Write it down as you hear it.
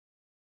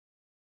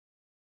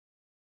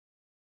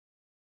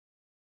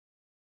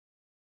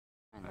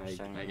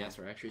I guess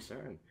we're actually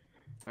starting.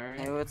 Alright.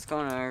 Hey, what's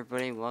going on,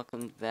 everybody?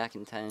 Welcome back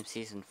in Time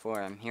Season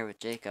 4. I'm here with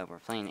Jacob. We're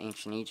playing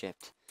Ancient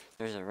Egypt.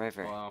 There's a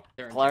river. Wow.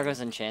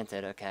 Pelargo's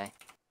enchanted, okay.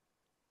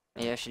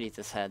 Maybe I should eat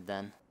this head,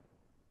 then.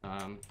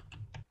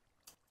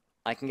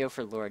 I can go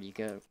for Lord. You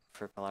go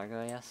for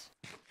Pelargo, yes?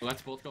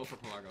 Let's both go for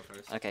Pelargo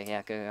first. Okay,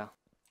 yeah, go.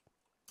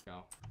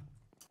 Go.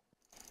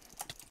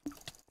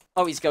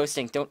 Oh, he's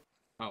ghosting. Don't...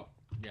 Oh,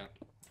 yeah.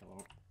 I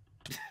won't.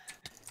 There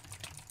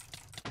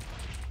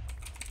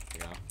you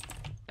go.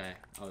 Okay,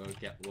 I'll go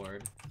get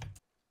Lord.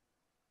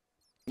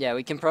 Yeah,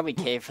 we can probably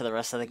cave for the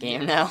rest of the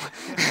game now.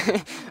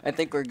 I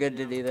think we're good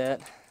to do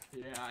that.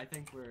 Yeah, I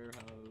think we're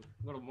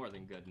a little more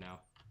than good now.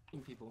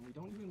 People, we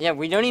don't even... Yeah,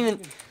 we don't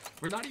even...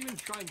 We're not even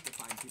trying to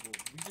find people.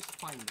 We just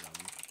find them.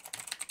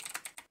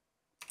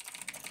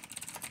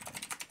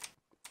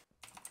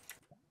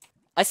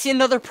 I see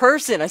another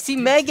person! I see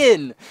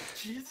Megan!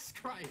 Jesus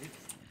Christ.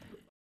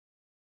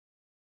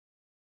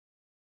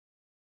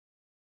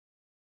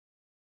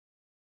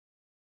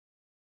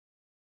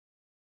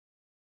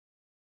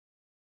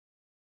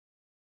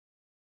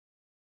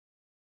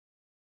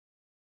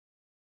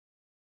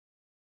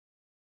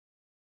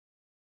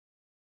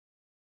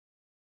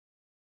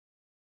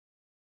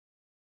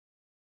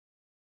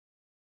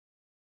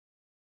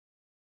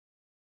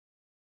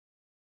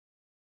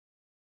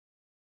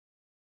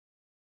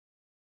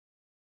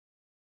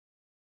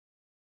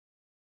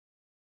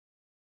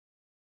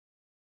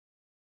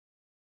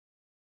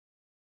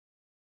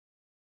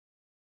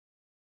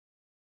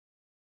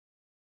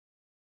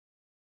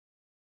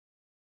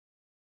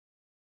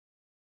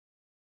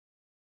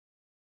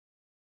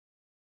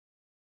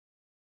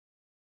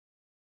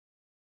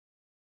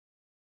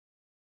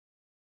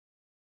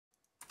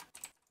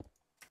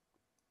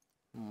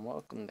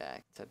 Welcome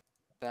back to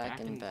Back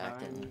in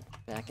Time.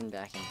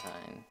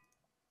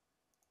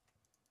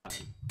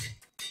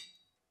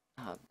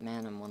 Oh,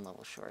 man, I'm one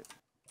level short.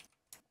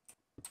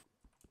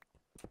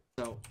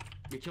 So,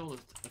 we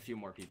killed a few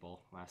more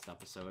people last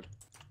episode.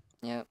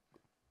 Yep.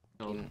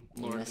 So, You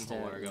Lord and missed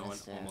it,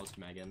 Pelargo and almost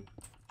Megan.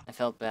 I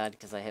felt bad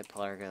because I hit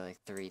Pelargo like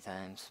 3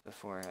 times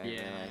before I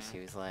Yeah. realized he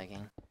was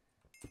lagging.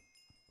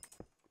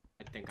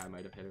 I think I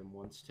might have hit him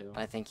once too.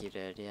 I think you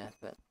did, yeah,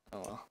 but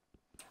oh well.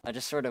 I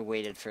just sort of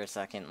waited for a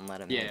second and let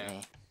him hit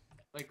me.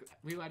 Like,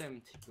 we let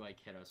him like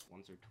hit us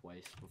once or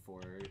twice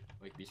before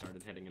like we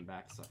started hitting him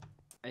back, so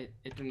it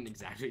didn't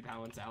exactly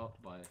balance out,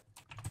 but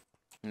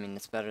I mean,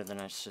 it's better than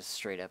us just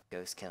straight up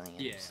ghost killing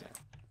him. yeah. So.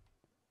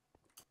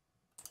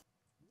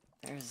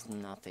 There's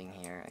nothing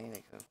here. I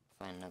gotta go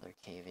find another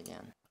cave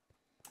again.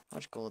 How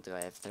much gold do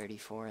I have?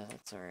 34?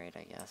 That's alright,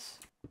 I guess.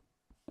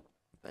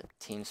 But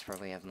teams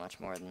probably have much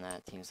more than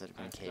that. Teams that have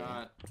been caving.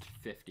 I've got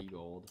 50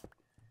 gold.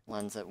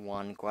 Len's at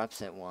 1.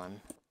 Guep's at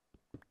 1.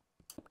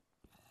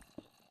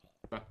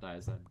 Buck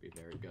dies, that'd be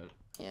very good.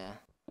 Yeah.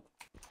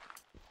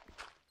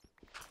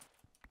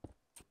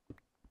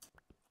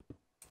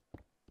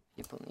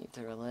 People need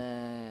to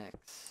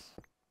relax.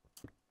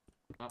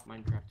 Not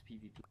Minecraft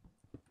PvP.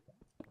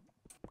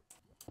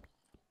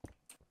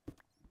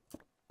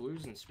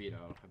 Blues and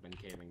Speedo have been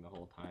caving the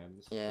whole time.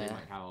 So yeah. They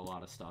might have a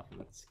lot of stuff, and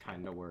it's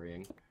kind of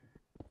worrying.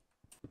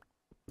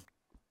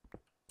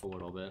 A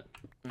little bit.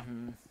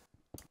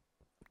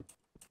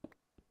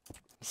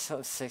 We still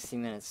have 60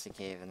 minutes to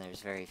cave, and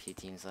there's very few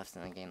teams left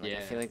in the game. Like, yeah.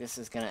 I feel like this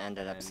is gonna end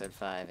at episode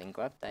 5, and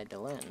Guep died to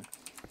Lin.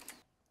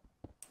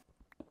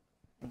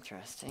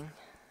 Interesting.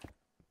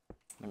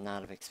 Would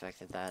not have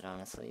expected that,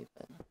 honestly,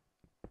 but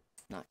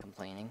not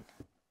complaining.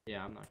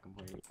 Yeah, I'm not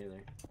complaining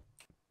either.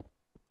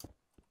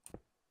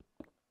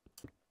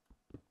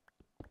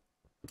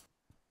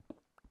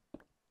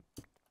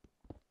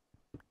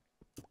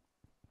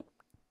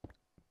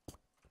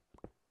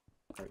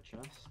 Cart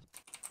chest.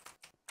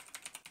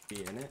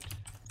 Be in it.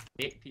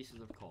 8 pieces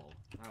of coal.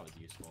 That was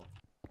useful.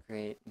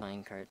 Great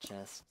minecart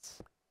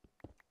chests.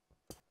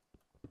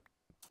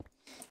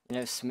 You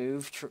know,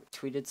 Smooth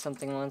tweeted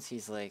something once.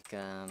 He's like,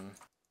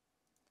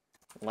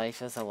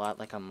 life is a lot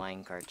like a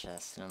minecart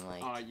chest, and I'm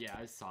like... Oh, yeah,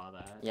 I saw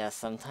that. Yeah,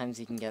 sometimes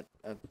you can get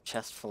a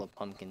chest full of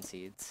pumpkin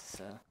seeds,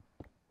 so...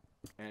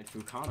 And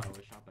Fukano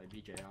was shot by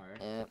BJR.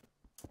 Yep.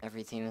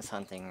 Every team is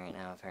hunting right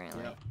now,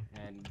 apparently. Yep.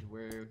 And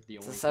we're the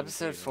only... Is this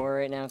episode 4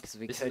 right now? Because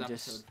we this could is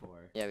just... episode 4.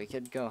 Yeah, we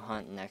could go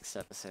hunt next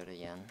episode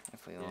again,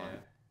 if we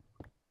want.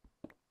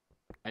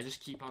 I just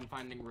keep on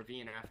finding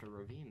ravine after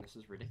ravine. This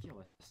is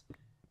ridiculous.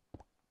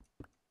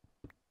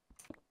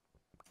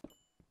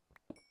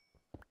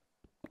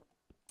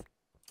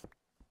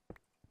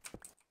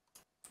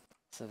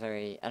 It's a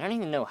very... I don't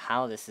even know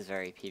how this is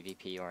very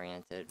PvP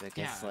oriented,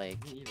 because,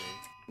 like... Me either.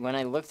 When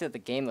I looked at the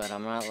game mode,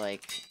 I'm not,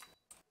 like...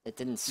 It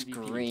didn't PvP.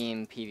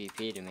 scream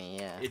PvP to me,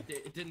 yeah.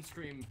 It didn't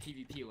scream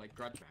PvP like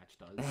Grudge Match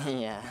does.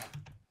 Yeah.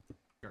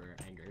 Or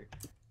anger.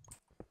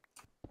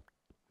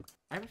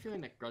 I have a feeling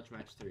that Grudge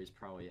Match 3 is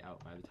probably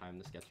out by the time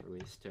this gets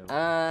released, too.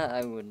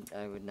 I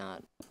would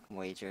not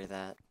wager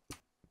that.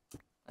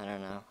 I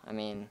don't know. I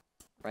mean,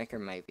 Riker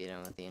might be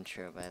done with the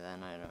intro by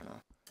then, I don't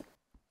know.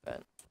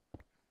 But...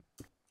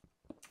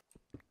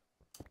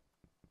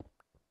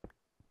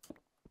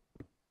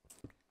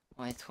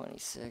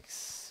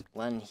 Y26.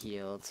 Len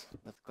healed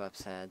with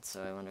Gleb's head,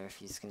 so I wonder if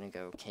he's gonna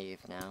go cave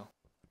now.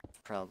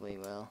 Probably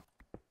will.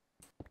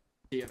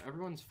 See, if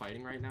everyone's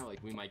fighting right now,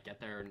 like, we might get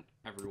there and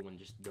everyone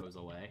just goes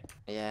away.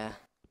 Yeah.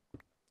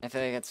 I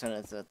feel like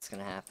that's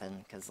gonna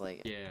happen, because,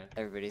 like, Yeah.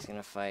 everybody's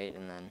gonna fight,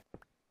 and then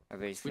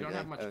everybody's We gonna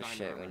don't be have like, much oh diamond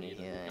shit, armor we need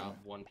either. We healing.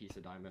 got one piece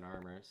of diamond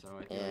armor, so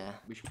I feel Yeah.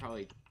 like we should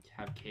probably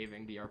have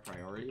caving be our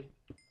priority.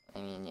 I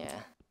mean,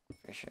 yeah,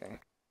 for sure.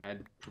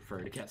 I'd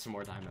prefer to get some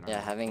more diamond armor. Yeah,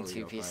 having before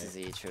we 2 go pieces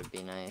fight. each would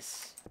be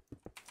nice.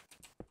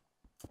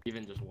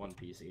 Even just 1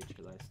 piece each,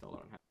 because I still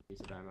don't have a piece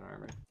of diamond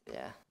armor.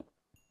 Yeah.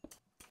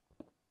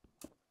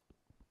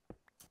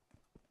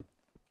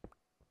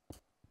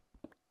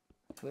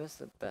 Who has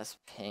the best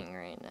ping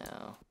right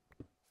now?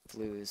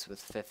 Flues with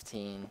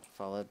 15,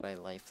 followed by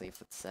Lifeleaf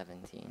with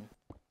 17.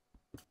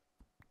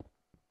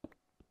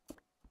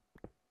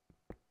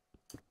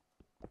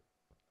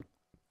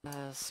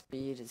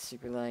 Speed is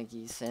super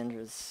laggy.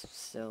 Sandra's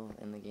still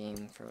in the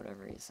game for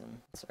whatever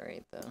reason. It's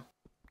alright though.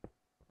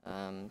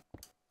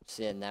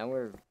 So yeah, now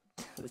we're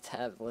the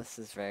tab list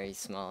is very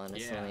small and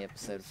it's only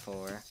episode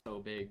 4. So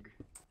big.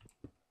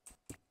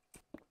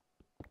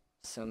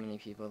 So many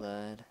people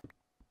died.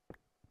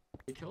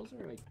 The kills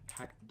are like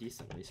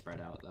decently spread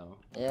out though.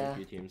 Yeah. A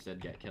few teams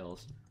did get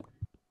kills.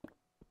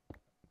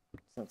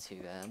 It's not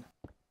too bad.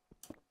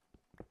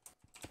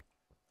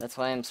 That's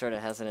why I'm sort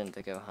of hesitant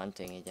to go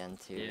hunting again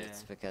too. Yeah.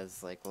 It's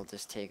because like we'll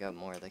just take up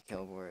more of the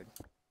kill board.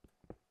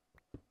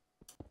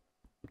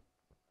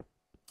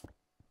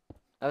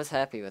 I was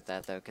happy with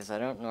that though, because I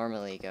don't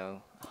normally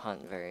go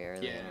hunt very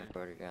early in our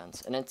border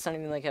grounds. And it's not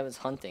even like I was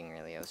hunting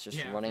really, I was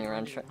just running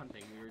around.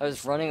 I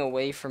was running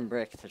away from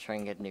Brick to try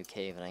and get a new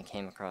cave, and I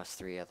came across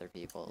 3 other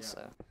people,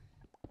 so.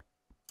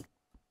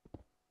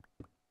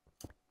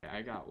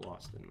 I got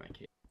lost in my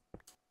cave.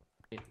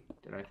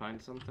 Did I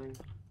find something?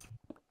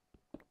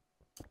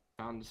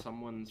 Found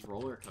someone's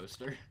roller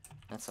coaster.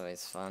 That's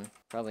always fun.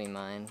 Probably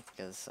mine,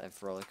 because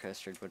I've roller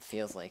coastered what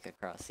feels like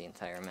across the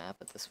entire map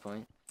at this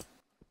point.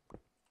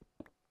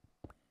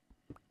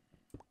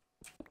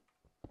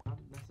 Not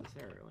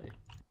necessarily.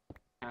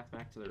 Path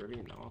back to the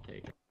ravine though, I'll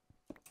take it.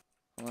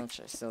 How much?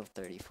 I still have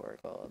 34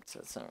 gold, so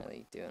it's not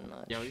really doing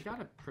much. Yeah, we've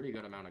got a pretty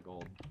good amount of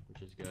gold,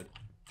 which is good.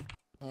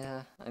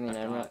 Yeah, I mean,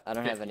 I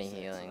don't have any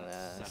healing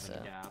though, so.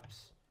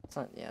 Gaps. It's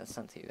not, yeah, it's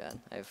not too bad.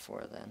 I have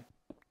 4 then.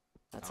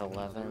 That's Oh,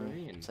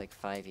 11. It's like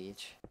 5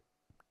 each.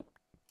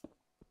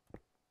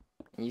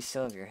 And you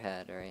still have your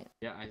head, right?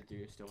 Yeah, I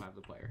do still have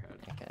the player head.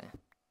 Okay.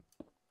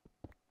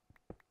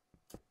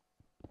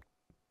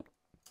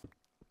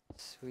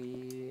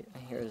 Sweet. I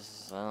hear a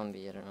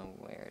zombie. I don't know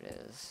where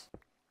it is.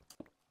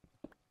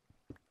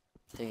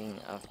 Digging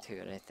up to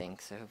it, I think.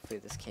 So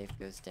hopefully this cave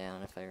goes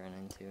down if I run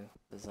into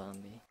the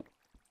zombie.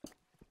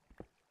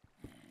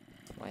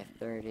 My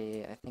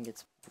 30. I think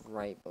it's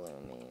right below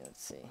me.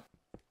 Let's see.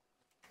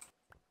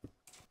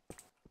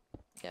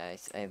 Yeah,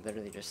 I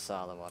literally just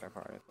saw the water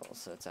particle,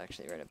 so it's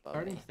actually right above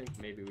Starting me. to think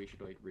maybe we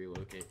should like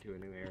relocate to a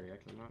new area,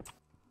 cause I'm not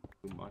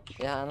too much.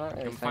 Yeah, I'm not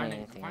really finding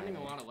anything. Finding a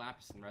either. lot of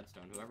lapis and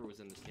redstone. Whoever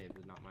was in this cave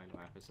did not mind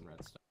lapis and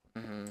redstone.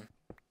 Mm-hmm.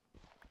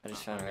 I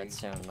just found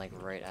redstone like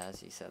right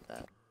as you said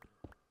that.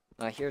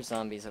 Oh, I hear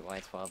zombies at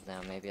Y12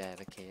 now. Maybe I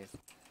have a cave.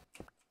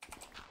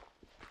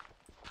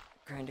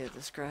 Grind out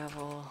this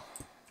gravel.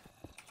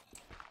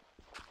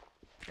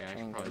 Yeah, I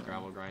should probably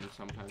gravel grind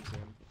sometime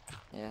soon.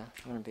 Yeah,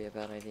 wouldn't be a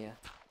bad idea.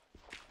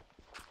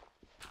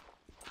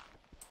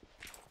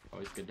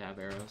 Always good to have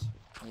arrows.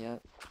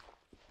 Yep.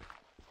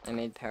 I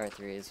made power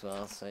 3 as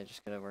well, so I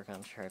just gotta work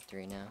on sharp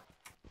 3 now.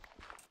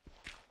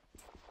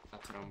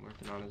 That's what I'm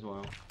working on as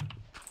well.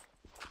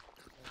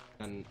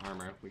 And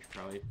armor, we should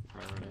probably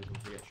prioritize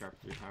once we get sharp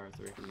 3, power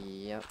 3.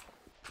 Yep.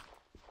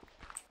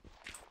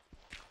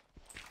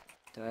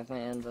 Do I have my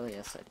anvil?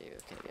 Yes, I do.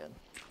 Okay, good.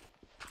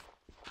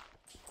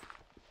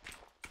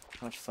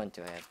 How much flint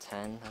do I have?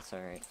 10? That's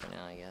alright for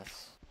now, I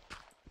guess.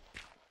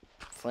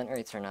 Flint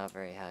rates are not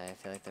very high. I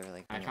feel like they're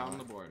like... I found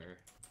the border.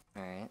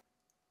 Alright.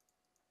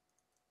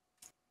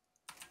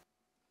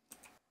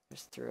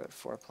 Just threw out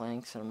 4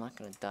 planks, and I'm not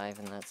gonna dive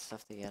in that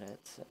stuff to get it,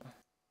 so...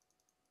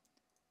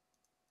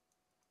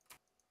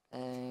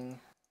 Bang.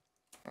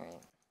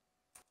 Alright.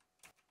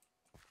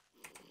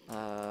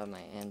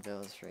 My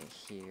anvil is right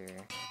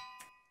here.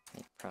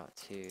 Make prot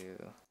 2.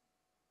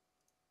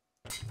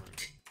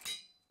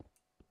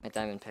 My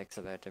diamond pick's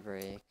about to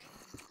break.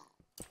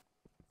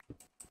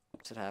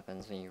 That's what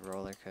happens when you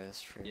roller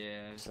coast for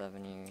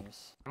 7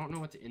 years. I don't know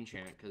what to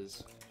enchant,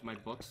 because my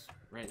books,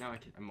 right now,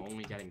 I'm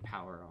only getting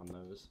power on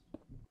those.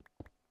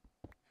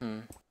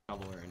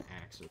 Shovel or an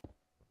axe.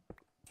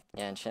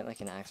 Yeah, enchant like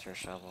an axe or a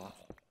shovel.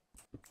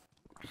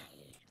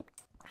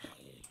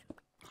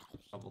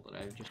 Shovel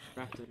that I've just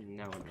crafted, and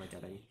now I'm like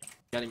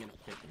getting an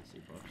efficiency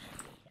book.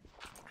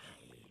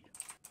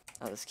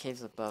 Oh, this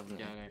cave's above me.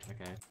 Yeah,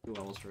 okay. 2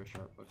 levels for a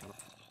sharp book.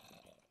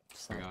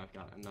 There we go, I've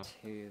got enough.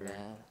 Too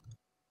bad.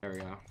 There we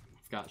go.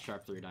 I've got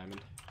sharp 3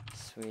 diamond.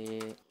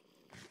 Sweet.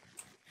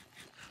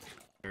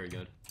 Very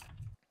good.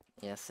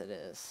 Yes, it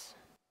is.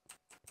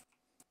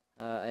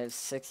 I have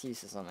 6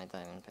 uses on my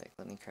diamond pick.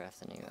 Let me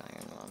craft a new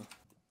iron one.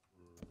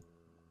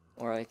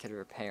 Or I could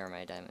repair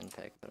my diamond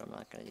pick, but I'm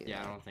not gonna do that.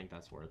 Yeah, I don't think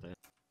that's worth it.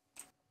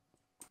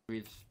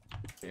 We've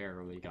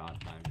barely got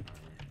diamond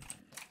armor.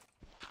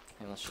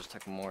 I almost just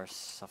took more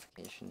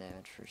suffocation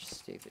damage for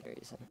stupid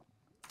reason.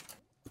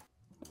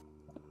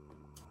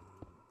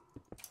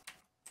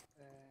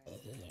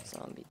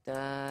 Zombie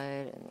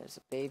died, and there's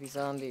a baby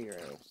zombie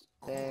right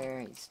there.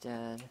 He's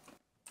dead.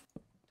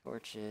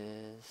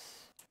 Torches.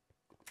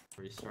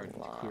 We're starting to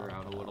clear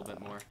out a little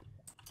bit more.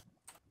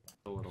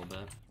 A little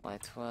bit.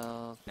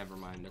 Y12. Never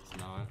mind, it's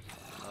not.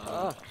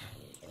 Oh!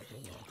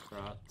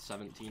 Brought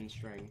 17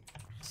 string.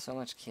 So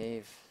much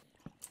cave.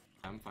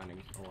 I'm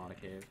finding a lot of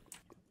cave.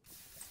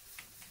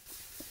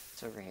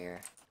 It's over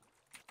here.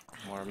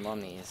 More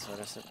mummies, what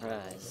a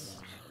surprise.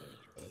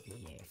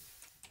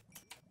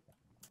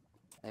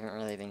 I haven't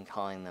really been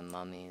calling them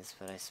mummies,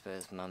 but I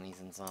suppose mummies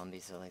and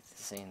zombies are like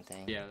the same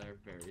thing. Yeah, they're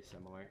very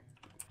similar.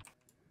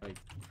 Like,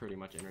 pretty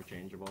much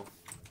interchangeable.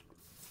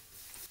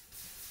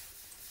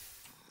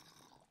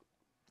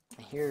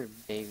 I hear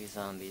baby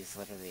zombies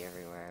literally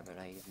everywhere, but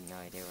I have no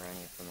idea where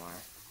any of them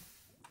are.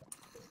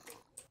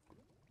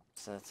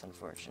 So that's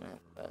unfortunate,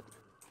 but...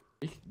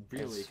 We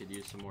really could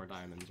use some more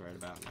diamonds right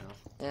about now.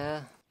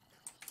 Yeah.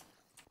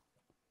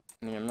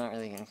 I mean, I'm not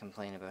really gonna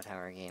complain about how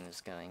our game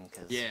is going,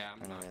 because I'm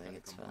we're not really gonna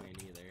good spot.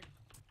 complain either.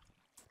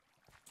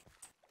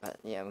 But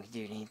yeah, we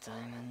do need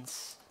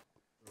diamonds.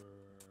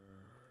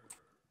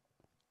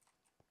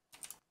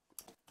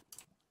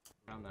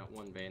 Found that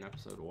one vein,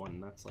 episode 1,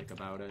 that's like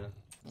about it.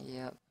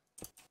 Yep.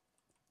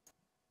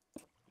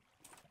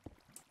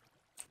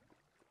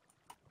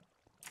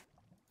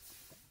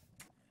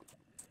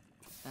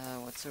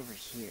 What's over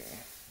here?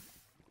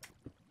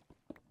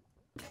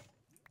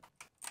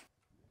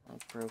 A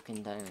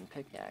broken diamond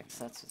pickaxe,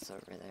 that's what's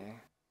over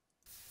there.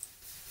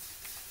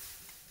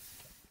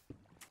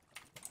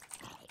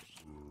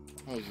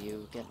 Hey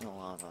you, get in the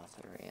lava,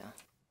 Thuria.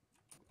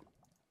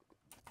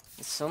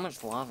 There's so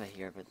much lava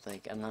here, but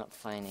like, I'm not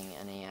finding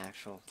any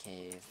actual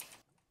cave.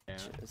 Yeah.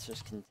 It's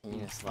just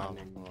continuous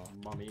lava pool.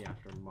 Mummy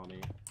after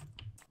mummy.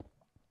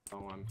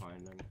 Oh, I'm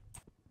finding.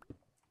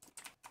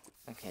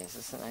 Okay, is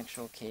this an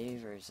actual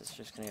cave, or is this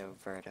just gonna go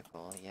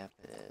vertical? Yep,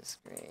 it is.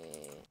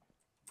 Great.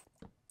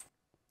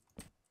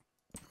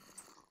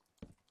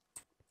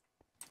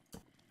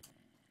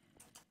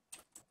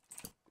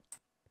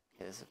 Okay,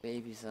 there's a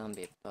baby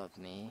zombie above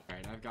me.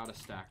 Alright, I've got a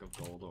stack of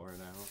gold ore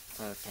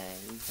now. Okay,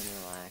 you can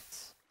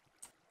relax.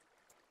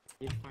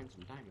 Need to find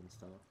some diamonds,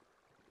 though.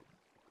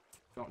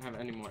 Don't have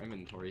any more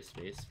inventory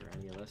space for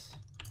any of this.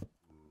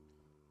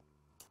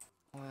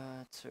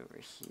 What's over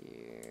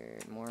here?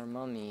 More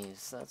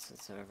mummies. That's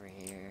what's over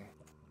here.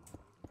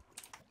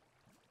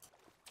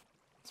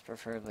 Let's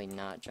preferably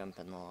not jump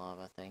in the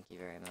lava, thank you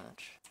very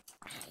much.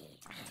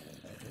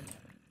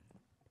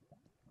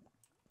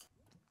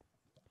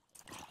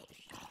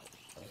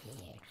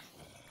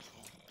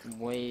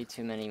 Way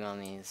too many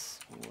mummies.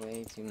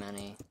 Way too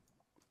many.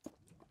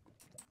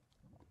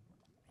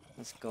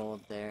 There's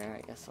gold there,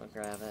 I guess I'll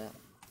grab it.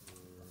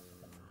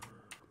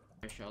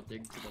 I shall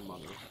dig to the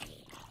mummy.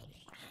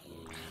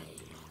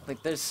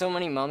 Like, there's so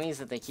many mummies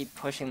that they keep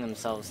pushing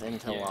themselves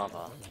into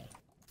lava.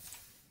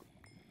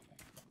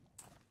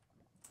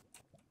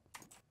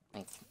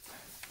 Like,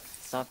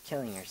 stop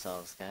killing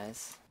yourselves,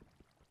 guys.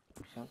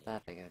 It's not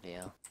that big of a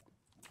deal.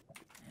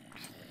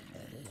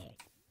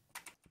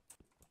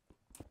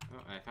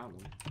 Oh, I found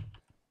them.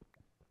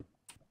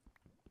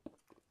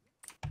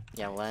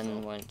 Yeah,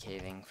 Len went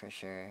caving for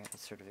sure. I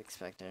sort of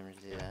expected him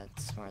to do that.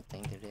 Smart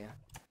thing to do.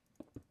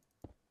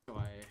 So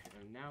I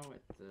am now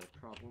at the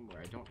problem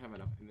where I don't have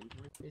enough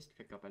inventory space to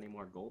pick up any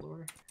more gold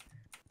ore.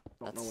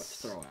 Don't know what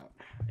to throw out.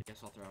 I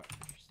guess I'll throw out an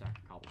extra stack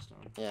of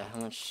cobblestone. Yeah,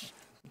 how much...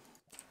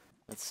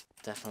 That's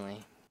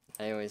definitely...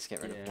 I always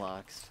get rid of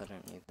blocks if I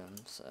don't need them,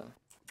 so...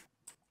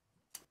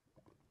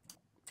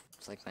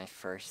 It's like my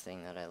first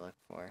thing that I look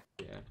for.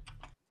 Yeah.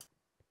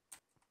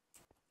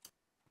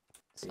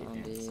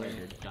 Zombie.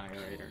 Cider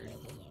generator.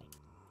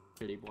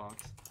 Pretty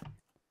blocks.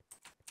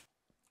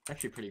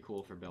 Actually pretty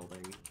cool for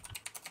building.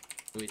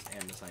 At least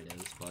andesite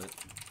is, but...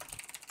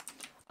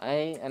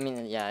 I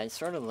mean, yeah, I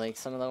sort of like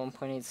some of the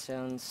 1.8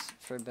 stones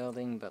for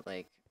building, but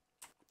like,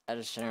 I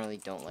just generally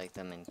don't like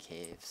them in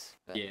caves.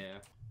 But yeah.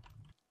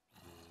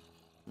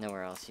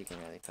 nowhere else you can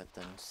really put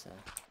them, so...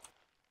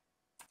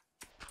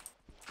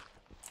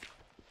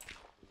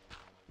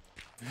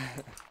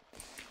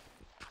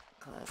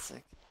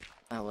 Classic.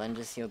 Oh, Len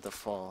just healed the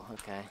full,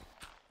 okay.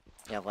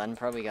 Yeah, Len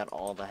probably got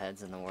all the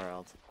heads in the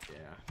world. Yeah.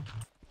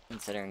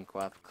 Considering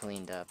Guap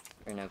cleaned up,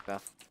 or no,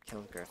 Guap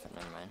killed Griffin,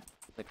 never mind.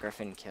 The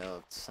Griffin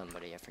killed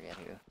somebody, I forget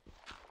who.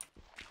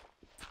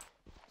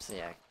 So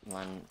yeah,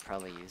 Len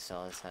probably used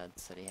all his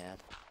heads that he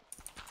had.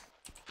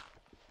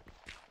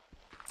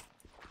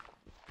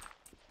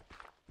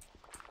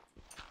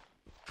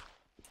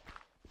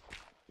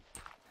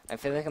 I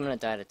feel like I'm gonna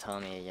die to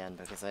Tommy again,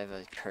 because I have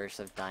a curse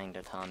of dying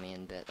to Tommy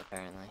in bit,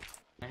 apparently.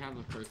 I have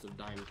a curse of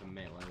dying to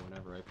melee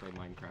whenever I play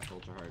Minecraft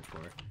Ultra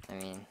Hardcore. I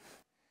mean,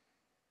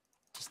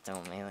 Just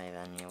don't melee,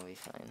 then you'll be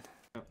fine.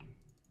 Yep.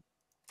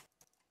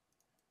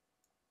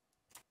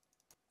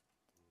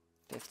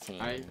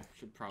 15. I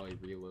should probably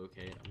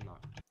relocate. I'm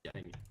not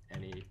getting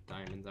any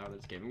diamonds out of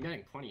this game. I'm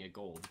getting plenty of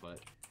gold,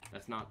 but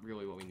that's not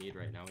really what we need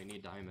right now. We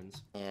need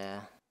diamonds. Yeah.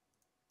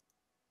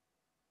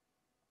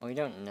 We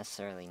don't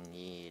necessarily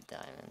need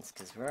diamonds,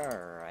 because we're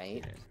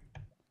alright.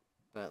 Yeah.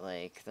 But,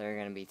 like, there are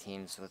gonna be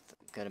teams with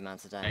good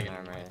amounts of diamond Megan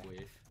and armor.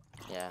 Lightwave.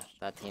 Yeah,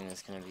 that team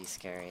is gonna be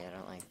scary. I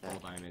don't like Full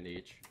that. diamond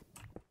each.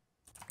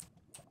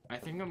 I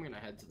think I'm gonna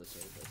head to the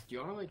surface. Do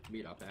you wanna, like,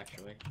 meet up,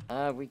 actually?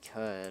 We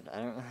could. I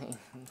don't really...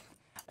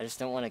 I just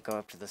don't want to go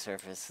up to the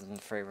surface. I'm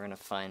afraid we're gonna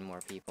find more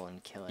people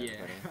and kill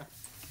everybody. Yeah.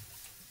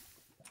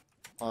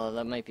 Well,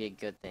 that might be a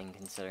good thing,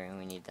 considering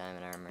we need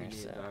diamond armor, We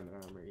need so... diamond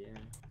armor, yeah.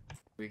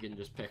 We can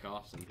just pick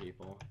off some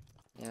people.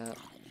 Yeah.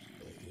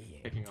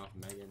 Picking off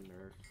Megan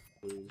or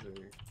Blues or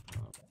I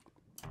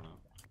don't know.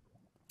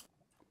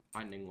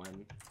 Finding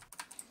Len.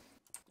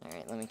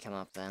 Alright, let me come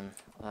up then.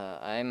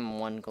 I'm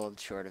 1 gold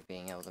short of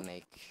being able to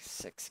make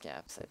 6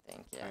 gaps, I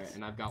think, yes. Alright,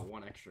 and I've got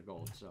 1 extra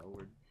gold, so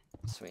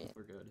Sweet.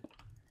 we're good.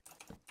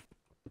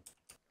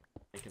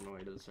 Making my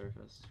way to the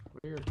surface.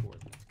 What are your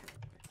coordinates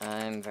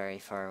currently? I'm very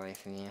far away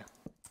from you.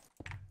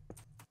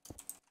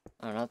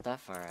 Oh, not that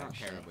far, Not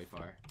actually. terribly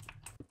far.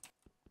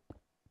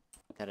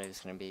 Thought it was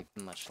gonna be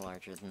much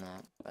larger than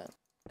that, but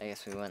I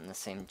guess we went in the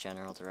same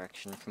general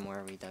direction from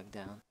where we dug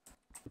down.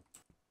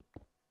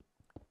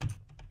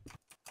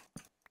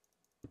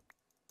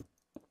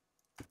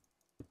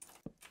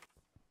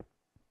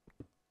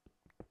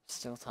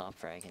 Still top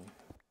fragging.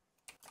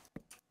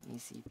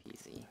 Easy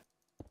peasy.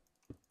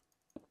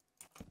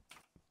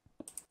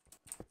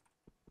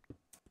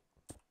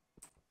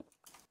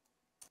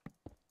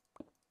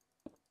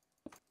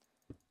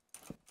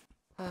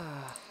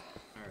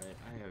 Alright,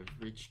 I have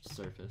reached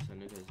surface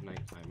and it is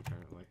nighttime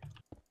currently.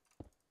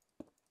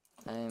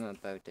 I am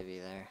about to be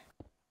there.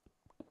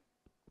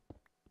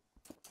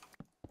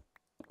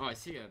 Oh, I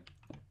see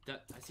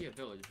a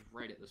village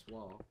right at this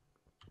wall.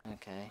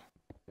 Okay,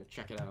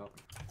 Check it out.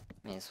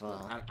 may as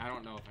well. I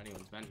don't know if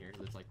anyone's been here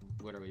because it's like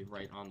literally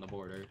right on the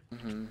border.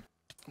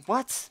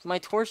 What? My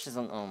torch is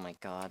on. Oh my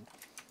god.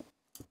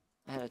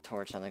 I had a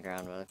torch on the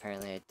ground, but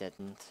apparently I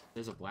didn't.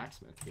 There's a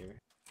blacksmith here.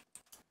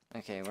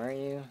 Okay, where are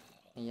you?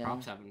 Yeah.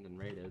 Crops haven't been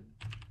raided.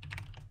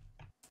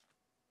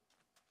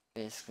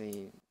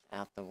 Basically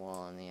at the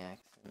wall on the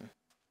X and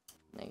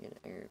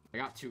negative. I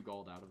got 2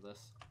 gold out of this.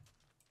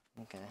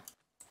 Okay.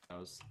 That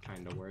was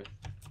kind of worth.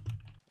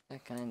 Yeah,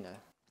 kinda.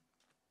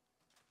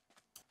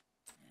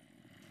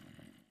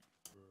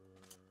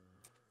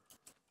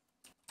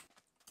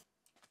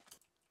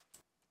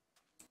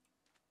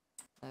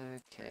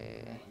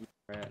 Okay.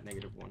 We're at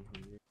negative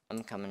 100.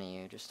 I'm coming to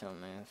you, just don't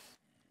move.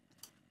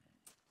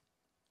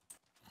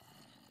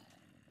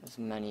 There's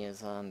many a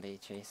zombie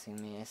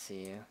chasing me, I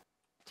see you.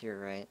 To your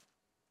right.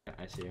 Yeah,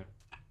 I see you.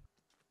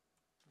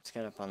 Let's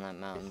get up on that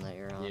mountain that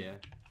you're on. Yeah.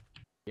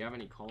 Do you have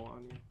any coal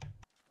on you?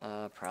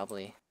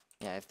 Probably.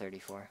 Yeah, I have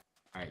 34.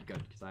 Alright,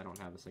 good, because I don't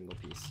have a single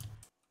piece.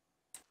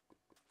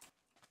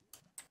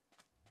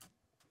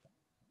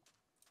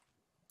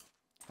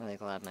 I'm really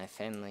glad my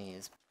family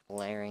is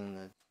blaring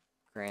the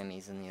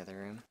Grammys in the other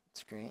room.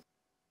 It's great.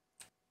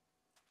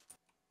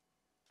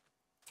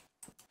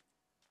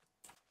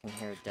 I can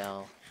hear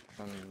Dell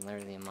from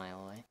literally a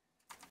mile away.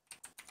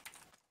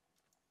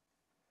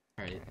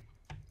 Alright.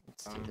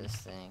 Let's do this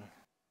thing.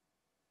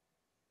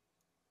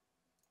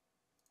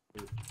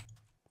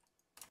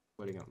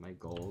 Putting up my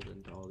gold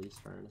into all these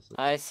furnaces.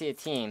 I see a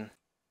team.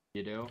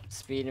 You do?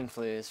 Speed and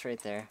Flues,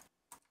 right there.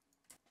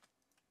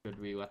 Should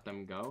we let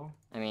them go?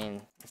 I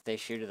mean, if they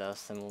shoot at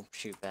us, then we'll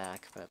shoot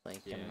back, but,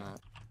 like, Yeah. I'm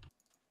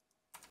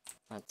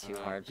not too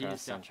hard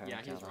pressed on trying yeah,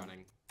 to kill he's them.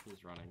 running.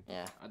 He's running.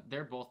 Yeah.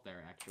 They're both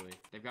there, actually.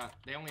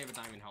 They only have a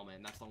diamond helmet,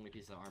 and that's the only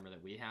piece of armor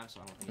that we have, so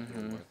I don't think it's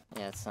really worth.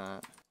 Yeah, it's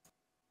not.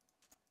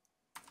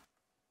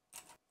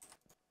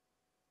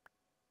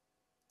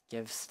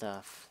 Give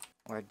stuff,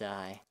 or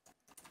die.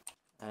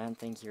 I don't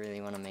think you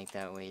really want to make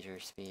that wager,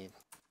 Speed.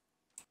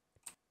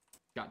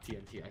 Got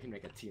TNT. I can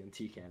make a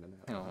TNT cannon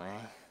out. No way.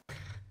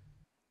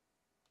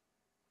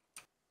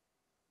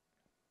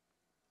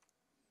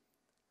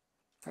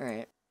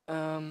 Alright,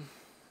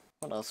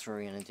 what else were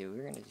we gonna do? We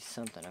were gonna do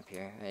something up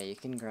here. Hey, you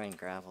can grind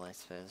gravel, I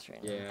suppose,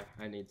 right now. Yeah,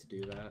 I need to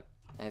do that.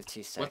 I have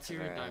 2 stacks What's of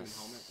your arrows, diamond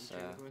helmet so...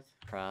 enchanted with?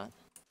 Prot.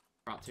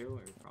 Prot 2 or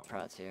Prot 1?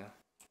 Prot 2.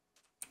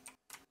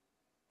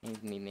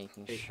 Need me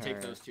making sure... Take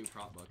those 2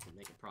 Prot books and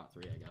make it Prot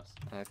 3, I guess.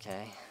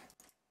 Okay.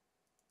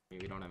 I mean,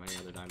 we don't have any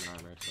other diamond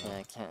armor, so... Yeah,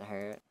 it can't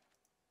hurt.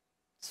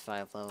 It's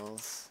 5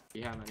 levels. Do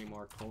you have any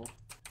more coal?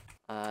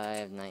 I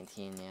have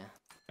 19,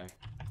 yeah. Okay.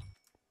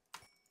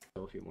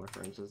 Still a few more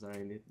furnaces that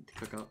I need to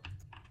cook up.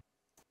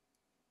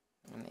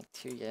 I'm gonna make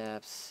 2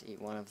 gaps,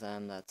 eat one of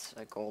them. That's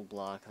a gold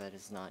block that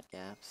is not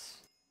gaps.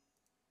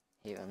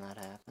 Hate when that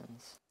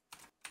happens.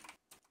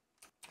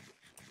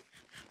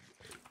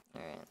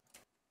 Alright.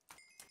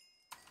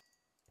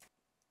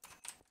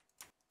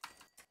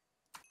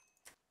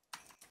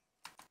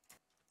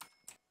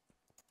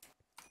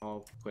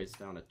 I'll place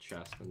down a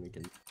chest and we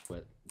can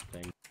split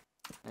things.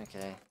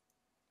 Okay.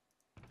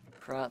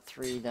 Prot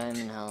 3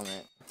 diamond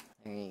helmet.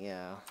 There you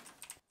go.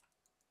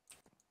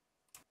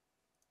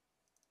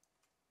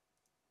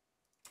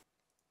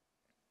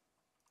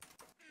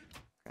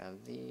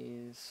 Grab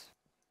these.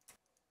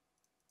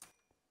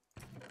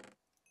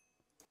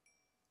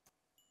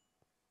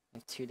 I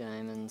have 2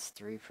 diamonds,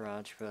 3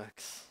 proj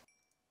books.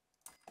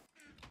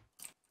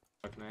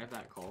 Oh, can I have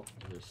that coal?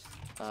 There's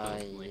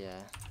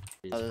Yeah.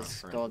 these Oh, there's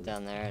front gold and-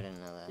 down there, I didn't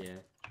know that. Yeah.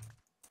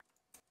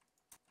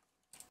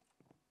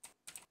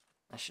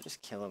 I should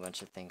just kill a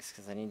bunch of things,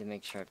 because I need to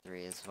make sharp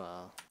 3 as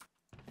well.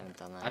 I haven't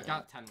done that I've yet.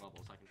 got 10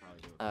 levels, I can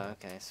probably do it. Oh,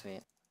 okay,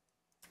 sweet.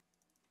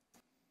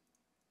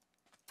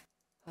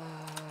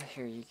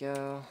 Here you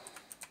go.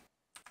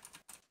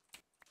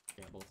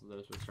 Yeah, both of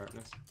those with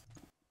sharpness.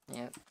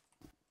 Yep.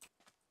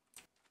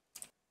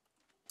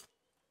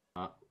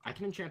 I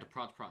can enchant a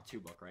Prot 2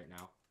 book right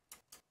now.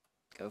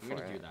 Go I'm for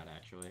gonna it. do that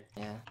actually.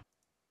 Yeah.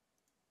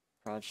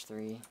 Proj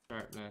 3.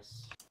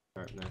 Sharpness,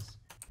 sharpness.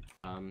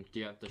 Do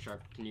you have the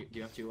sharp? Do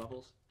you have 2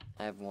 levels?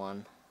 I have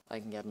 1. I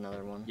can get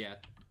another one. Yeah,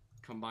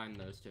 combine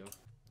those 2,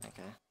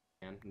 Okay.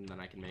 and then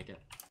I can make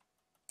it.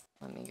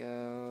 Let me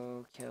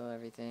go kill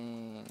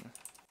everything.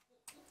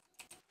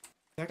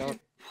 It's actually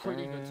Don't-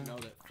 pretty good to know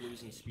that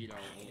Flues and Speedo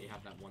only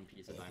have that 1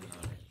 piece of diamond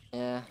armor.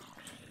 Yeah.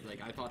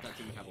 Like, I thought that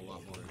team would have a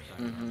lot more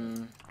diamond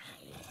armor.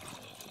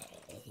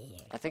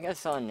 I think I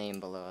saw a name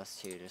below us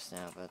too just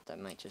now, but that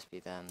might just be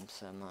them,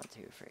 so I'm not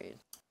too afraid.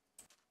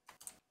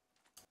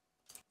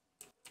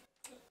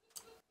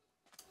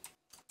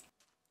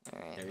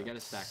 Alright. Yeah, we got a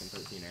stack and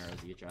 13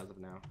 arrows each as of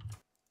now.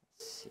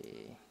 Let's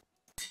see.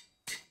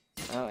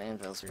 Oh,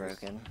 anvil's There's-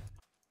 broken. Do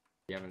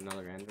you have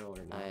another anvil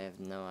or not? I have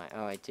no idea.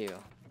 Oh, I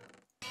do.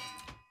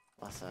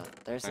 What's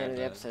up? There's the Alright, end of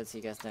the the- episode. See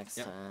you guys next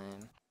Yep.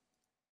 time.